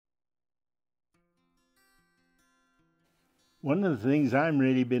One of the things I'm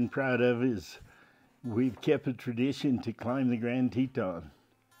really been proud of is we've kept a tradition to climb the Grand Teton,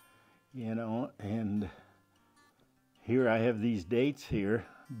 and here I have these dates here.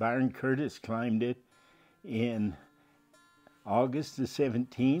 Byron Curtis climbed it in August the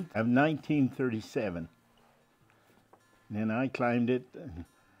 17th of 1937. And I climbed it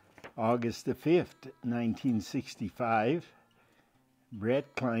August the 5th, 1965.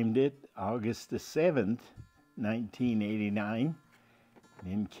 Brett climbed it August the 7th, 1989.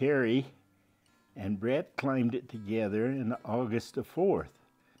 And Carrie and Brett climbed it together in August the 4th,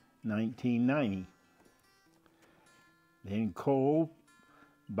 1990. Then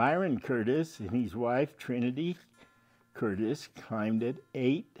Byron Curtis and his wife Trinity Curtis climbed it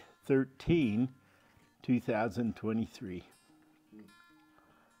 8/13/2023.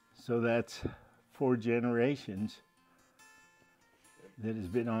 So that's 4 generations that has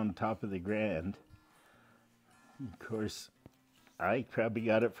been on top of the Grand. Of course, I probably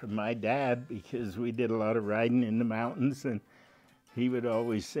got it from my dad because we did a lot of riding in the mountains, and he would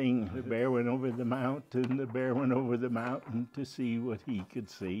always sing, "The bear went over the mountain, the bear went over the mountain to see what he could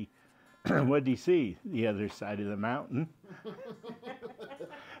see." What'd he see? The other side of the mountain.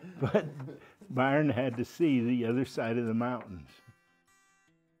 But Byron had to see the other side of the mountains.